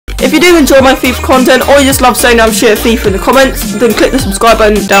If you do enjoy my FIFA content or you just love saying I'm shit at FIFA in the comments, then click the subscribe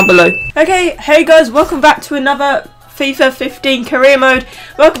button down below. Okay, hey guys, welcome back to another FIFA 15 career mode.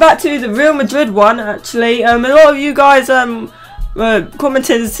 Welcome back to the Real Madrid one, actually. A lot of you guys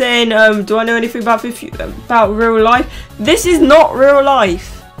commented saying, do I know anything about real life? This is not real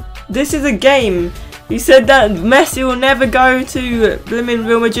life. This is a game. You said that Messi will never go to blimmin'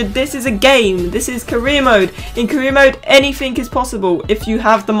 Real Madrid. This is a game. This is career mode. In career mode, anything is possible if you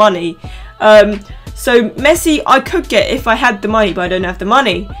have the money. So Messi, I could get if I had the money, but I don't have the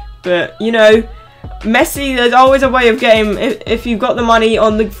money. But you know, Messi, there's always a way of getting if you've got the money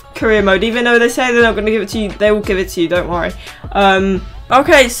on the career mode. Even though they say they're not going to give it to you, they will give it to you. Don't worry.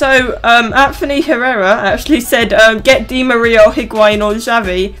 Okay, so Anthony Herrera actually said get Di Maria or Higuain or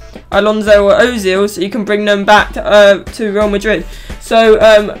Xavi, Alonso or Ozil, so you can bring them back to Real Madrid. So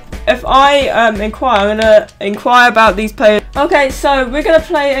if I inquire, I'm gonna inquire about these players. Okay, so we're gonna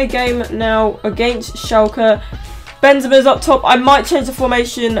play a game now against Schalke. Benzema's up top. I might change the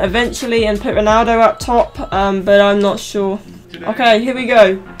formation eventually and put Ronaldo up top, but I'm not sure. Okay, here we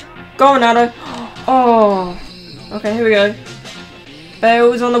go. Go on, Ronaldo. Oh, okay, here we go.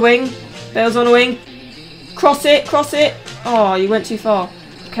 Bale's on the wing. Bale's on the wing. Cross it, cross it. Oh, you went too far.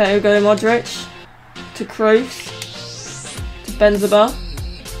 Okay, we'll go to Modric. To Kroos. To Benzema.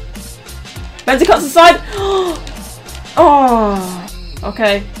 Benzema cuts aside. Oh,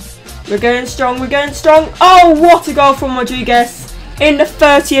 okay. We're going strong, we're going strong. Oh, what a goal from Rodriguez in the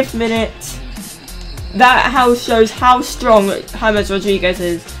 30th minute. That shows how strong James Rodriguez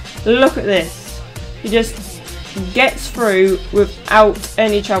is. Look at this. He just gets through without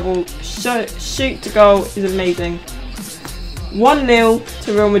any trouble. Shoot to goal is amazing. 1-0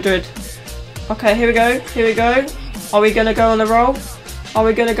 to Real Madrid. Okay, here we go. Here we go. Are we going to go on the roll? Are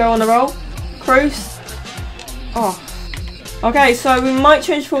we going to go on the roll? Kroos. Oh. Okay, so we might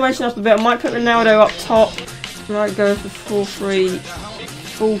change formation up a bit. I might put Ronaldo up top. I might go for 4-3,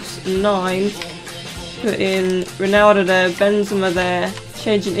 false 9. Put in Ronaldo there, Benzema there.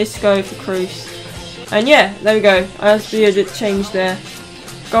 Changing Isco for Kroos. And yeah, there we go. I see a change there.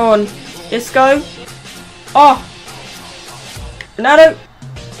 Go on, Isco. Oh, Ronaldo.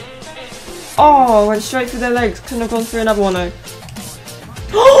 Oh, went straight through their legs. Couldn't have gone through another one though.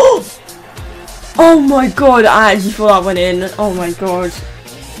 Oh my god, I actually thought that went in. Oh my god.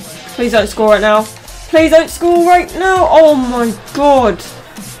 Please don't score right now. Please don't score right now. Oh my god.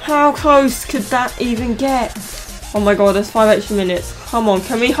 How close could that even get? Oh my god, there's 5 extra minutes. Come on,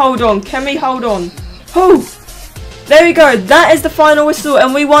 can we hold on? Can we hold on? Oh, there we go. That is the final whistle,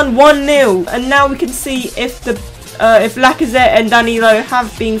 and we won 1-0. And now we can see if if Lacazette and Danilo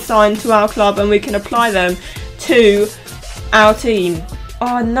have been signed to our club, and we can apply them to our team.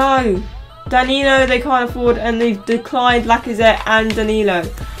 Oh no, Danilo they can't afford, and they've declined Lacazette and Danilo.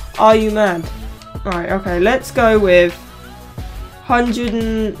 Are you mad? Right, okay, let's go with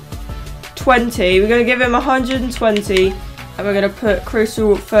 120. We're gonna give him 120, and we're gonna put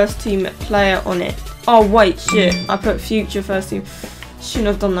crucial first team player on it. Oh wait, shit, I put future first team. Shouldn't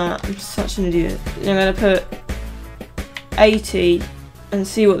have done that, I'm such an idiot. I'm gonna put 80 and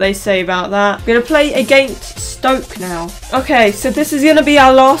see what they say about that. We're gonna play against Stoke now. Okay, so this is gonna be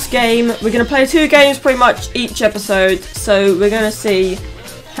our last game. We're gonna play 2 games pretty much each episode, so we're gonna see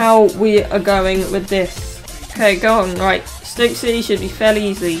how we are going with this. Okay, go on, right. Stoke City should be fairly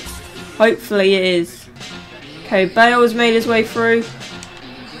easy. Hopefully it is. Okay, Bale's made his way through.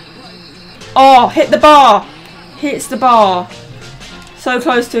 Oh, hit the bar! Hits the bar. So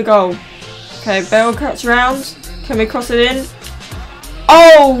close to a goal. Okay, Bale cuts round. Can we cross it in?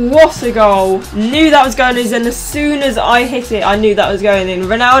 Oh, what a goal! Knew that was going in, and as soon as I hit it, I knew that was going in.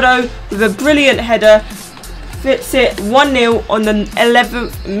 Ronaldo with a brilliant header. Fits it 1-0 on the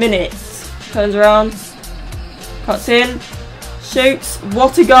 11th minute. Turns around. Cuts in. Shoots.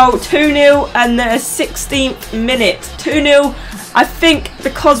 What a goal. 2-0 and the 16th minute. 2-0. I think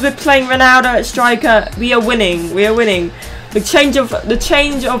because we're playing Ronaldo at striker, we are winning. We are winning. The change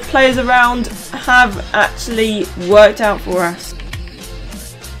of players around have actually worked out for us.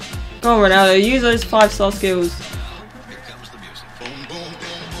 Go on, Ronaldo. Use those 5-star skills.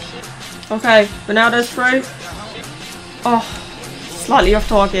 Okay, Ronaldo's through. Oh, slightly off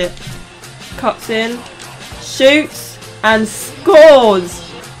target. Cuts in. Shoots. And scores!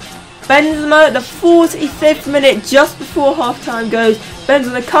 Benzema, the 45th minute, just before half-time goes,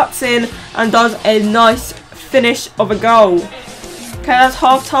 Benzema cuts in and does a nice finish of a goal. Okay, that's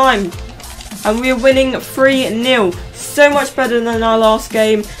half-time. And we're winning 3-0. So much better than our last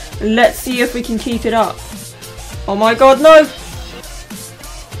game. Let's see if we can keep it up. Oh my god, no!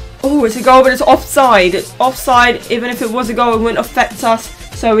 Oh, it's a goal, but it's offside. It's offside. Even if it was a goal, it wouldn't affect us.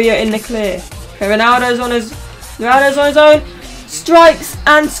 So we are in the clear. Okay, Ronaldo's on his own. Strikes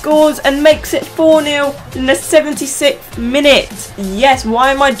and scores and makes it 4-0 in the 76th minute. Yes,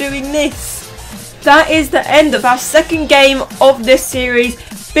 why am I doing this? That is the end of our second game of this series,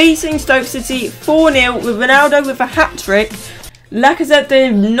 beating Stoke City 4-0 with Ronaldo with a hat-trick. Lacazette,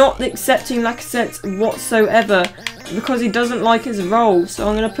 they're not accepting Lacazette whatsoever because he doesn't like his role. So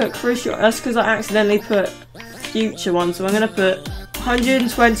I'm going to put crucial. That's because I accidentally put future one. So I'm going to put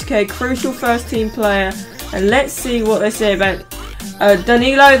 120k crucial first team player. And let's see what they say about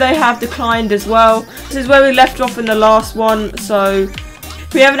Danilo. They have declined as well. This is where we left off in the last one. So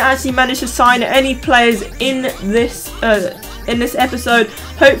we haven't actually managed to sign any players in this episode.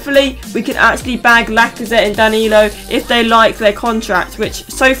 Hopefully we can actually bag Lacazette and Danilo if they like their contract, which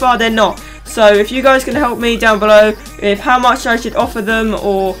so far they're not. So if you guys can help me down below with how much I should offer them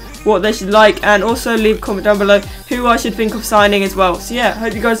or what they should like, and also leave a comment down below who I should think of signing as well. So yeah,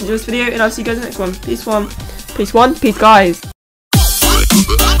 hope you guys enjoyed this video, and I'll see you guys in the next one. Peace guys.